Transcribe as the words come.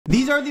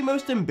These are the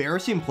most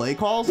embarrassing play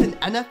calls in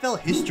NFL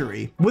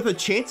history. With a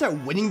chance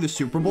at winning the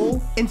Super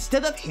Bowl,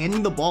 instead of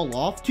handing the ball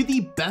off to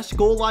the best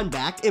goal line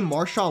back in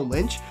Marshawn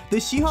Lynch, the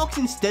Seahawks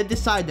instead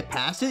decided to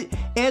pass it,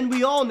 and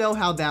we all know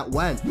how that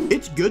went.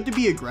 It's good to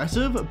be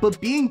aggressive,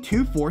 but being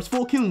too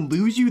forceful can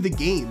lose you the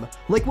game.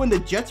 Like when the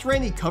Jets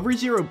ran a cover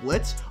 0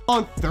 blitz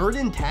on 3rd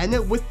and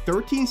 10 with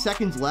 13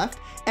 seconds left,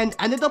 and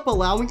ended up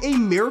allowing a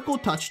miracle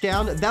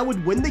touchdown that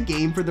would win the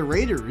game for the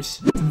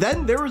Raiders.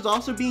 Then there was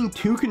also being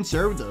too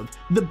conservative.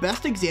 The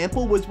best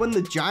example was when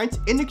the Giants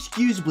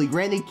inexcusably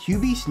ran a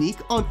QB sneak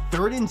on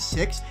 3rd and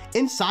 6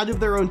 inside of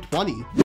their own 20.